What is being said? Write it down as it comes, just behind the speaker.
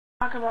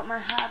Talk about my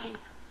hobby.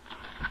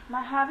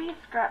 My hobby is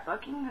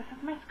scrapbooking. This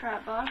is my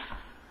scrapbook.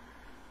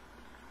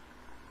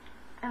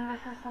 And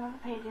this is some of the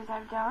pages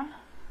I've done.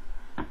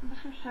 I'm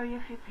just going to show you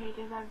a few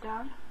pages I've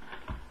done.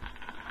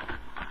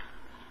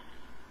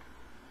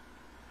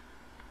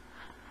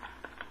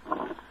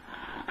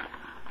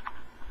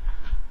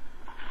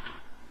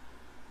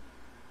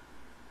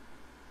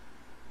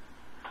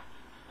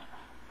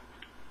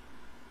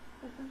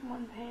 This is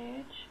one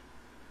page.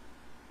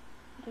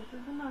 This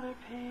is another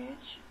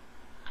page.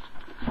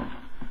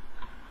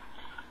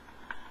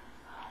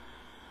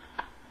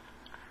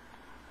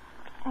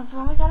 I've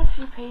only got a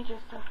few pages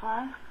so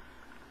far.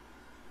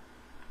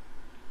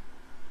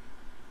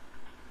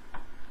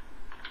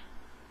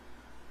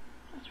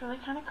 It's really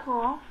kind of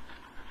cool.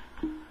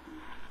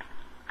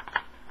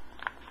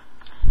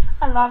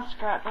 I love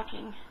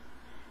scrapbooking.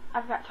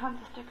 I've got tons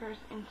of stickers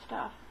and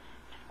stuff.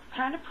 It's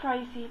kind of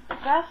pricey. The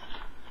best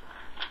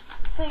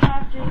thing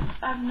I've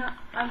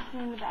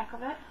seen the back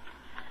of it.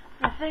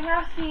 The thing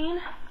I've seen,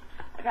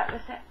 I got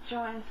this at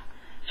Joann's.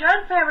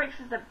 Joann Fabrics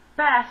is the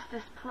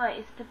bestest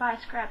place to buy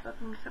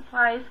scrapbooking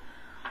supplies.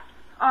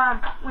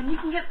 When you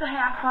can get the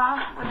half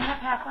off, when they have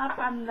half off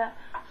on the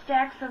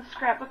stacks of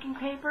scrapbooking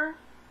paper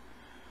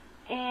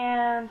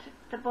and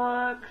the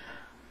books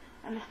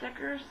and the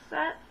sticker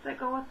sets that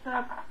go with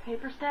the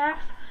paper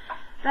stacks,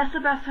 that's the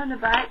best time to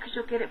buy it because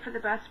you'll get it for the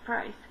best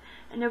price.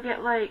 And you'll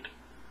get like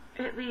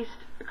at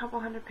least a couple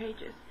hundred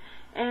pages.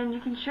 And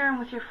you can share them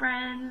with your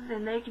friends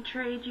and they can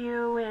trade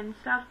you and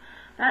stuff.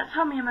 That's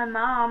how me and my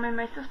mom and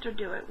my sister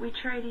do it. We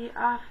trade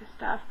off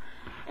stuff.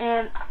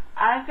 And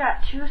I've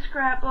got 2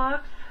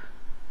 scrapbooks.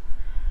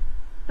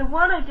 The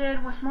one I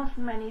did was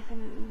mostly my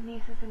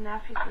nieces and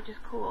nephews, which is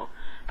cool.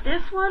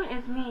 This one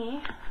is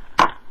me.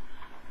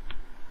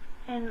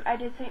 And I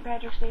did St.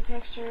 Patrick's Day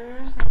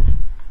pictures.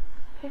 And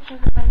pictures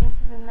of my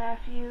nieces and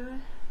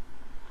nephews.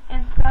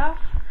 And stuff.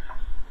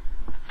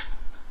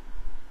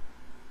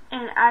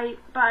 And I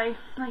buy,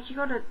 like, you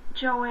go to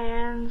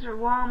Joann's or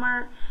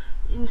Walmart,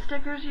 in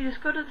stickers, you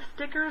just go to the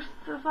stickers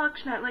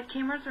selection at like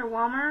Kmart or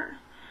Walmart,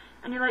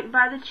 and you like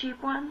buy the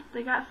cheap ones.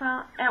 They got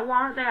some at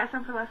Walmart. They got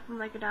some for less than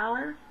like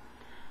 $1.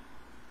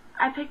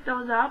 I pick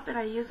those up and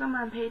I use them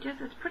on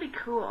pages. It's pretty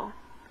cool.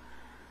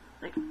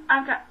 Like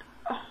I've got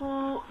a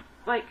whole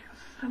like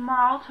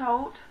small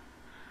tote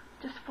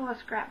just full of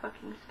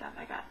scrapbooking stuff.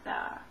 I got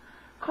the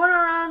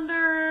corner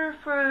under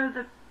for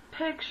the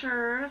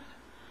pictures.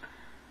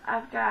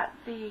 I've got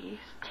the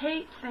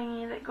tape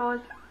thingy that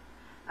goes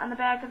on the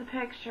back of the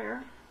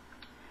picture.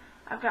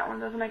 I've got one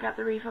of those and I got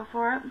the refill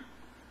for it.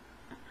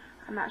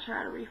 I'm not sure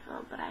how to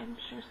refill, but I'm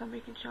sure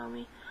somebody can show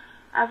me.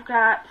 I've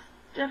got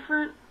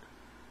different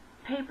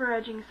paper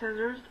edging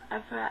scissors.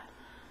 I've got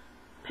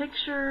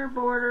picture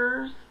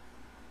borders,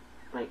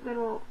 like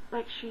little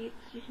like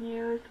sheets you can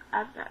use.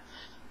 I've got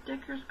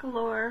stickers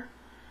galore.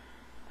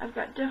 I've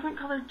got different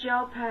colored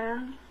gel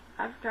pens.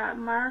 I've got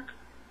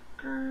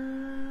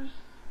markers,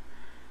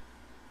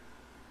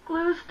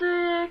 glue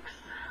sticks,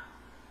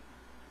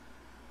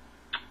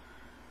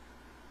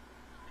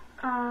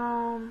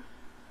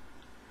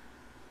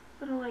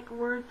 little like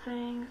word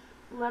things,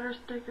 letter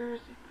stickers.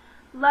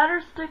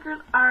 Letter stickers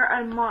are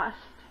a must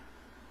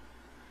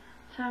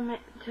to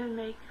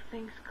make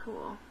things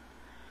cool.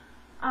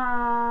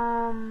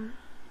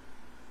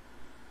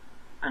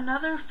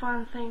 Another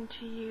fun thing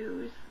to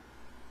use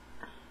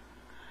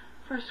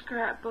for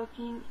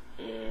scrapbooking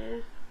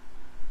is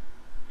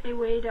a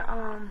way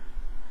to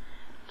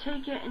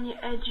take it and you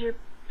edge your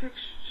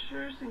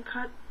pictures and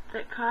cut,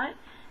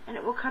 and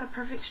it will cut a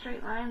perfect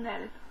straight line.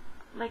 That is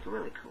like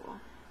really cool.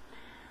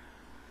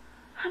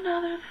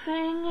 Another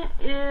thing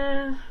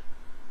is,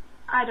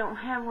 I don't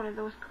have one of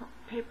those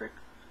paper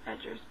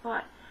edgers,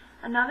 but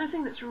another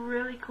thing that's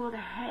really cool to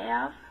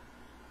have,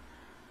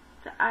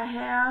 that I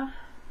have,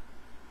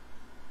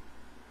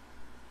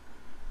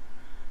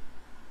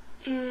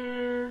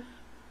 is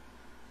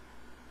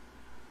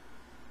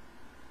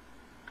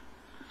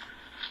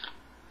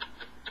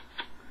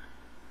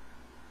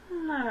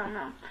I don't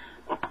know,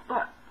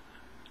 but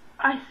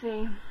I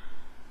see.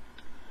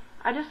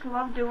 I just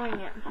love doing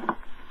it.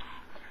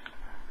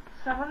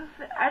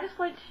 I just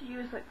like to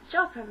use like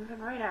gel pens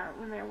and write out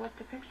when they're with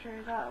the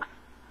pictures up.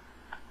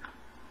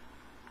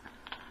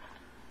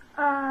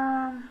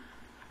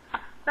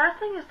 Best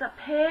thing is to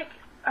pick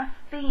a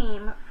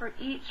theme for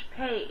each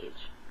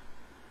page,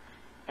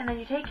 and then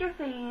you take your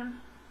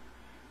theme,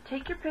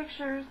 take your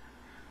pictures,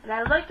 and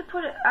I like to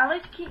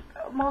keep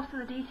most of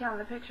the detail in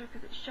the picture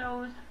because it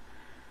shows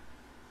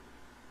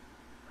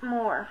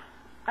more.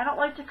 I don't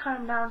like to cut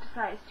them down to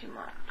size too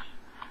much.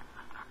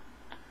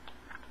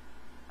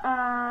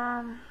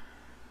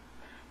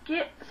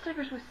 Get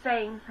stickers with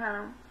sayings on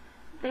them.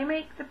 They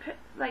make the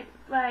like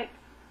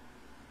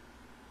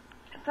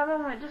some of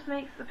them, it just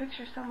makes the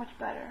picture so much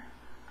better.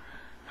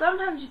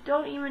 Sometimes you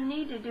don't even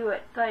need to do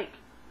it, like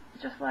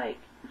just like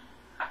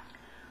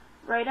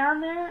right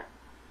on there.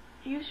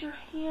 Use your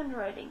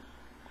handwriting.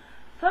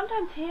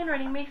 Sometimes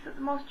handwriting makes it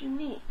the most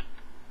unique.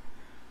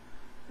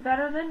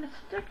 Better than the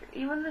sticker,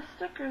 even the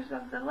stickers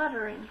of the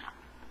lettering.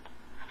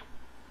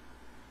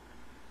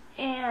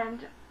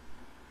 And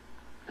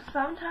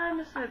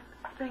sometimes the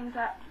things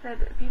that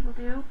people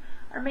do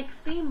are make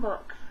theme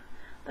books.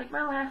 Like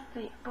my last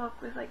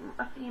book was like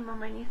a theme on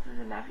my nieces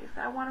and nephews.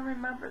 So I want to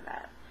remember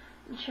that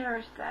and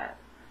cherish that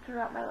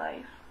throughout my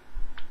life.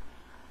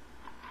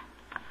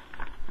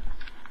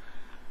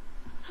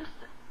 Just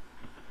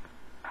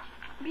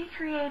be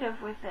creative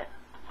with it.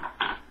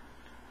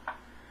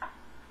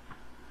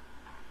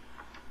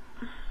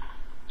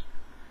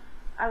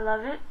 I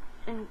love it,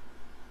 and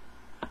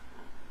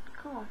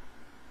cool.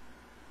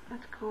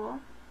 That's cool.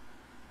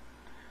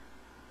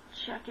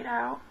 Check it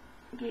out.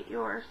 Get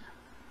yours.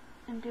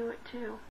 And do it too.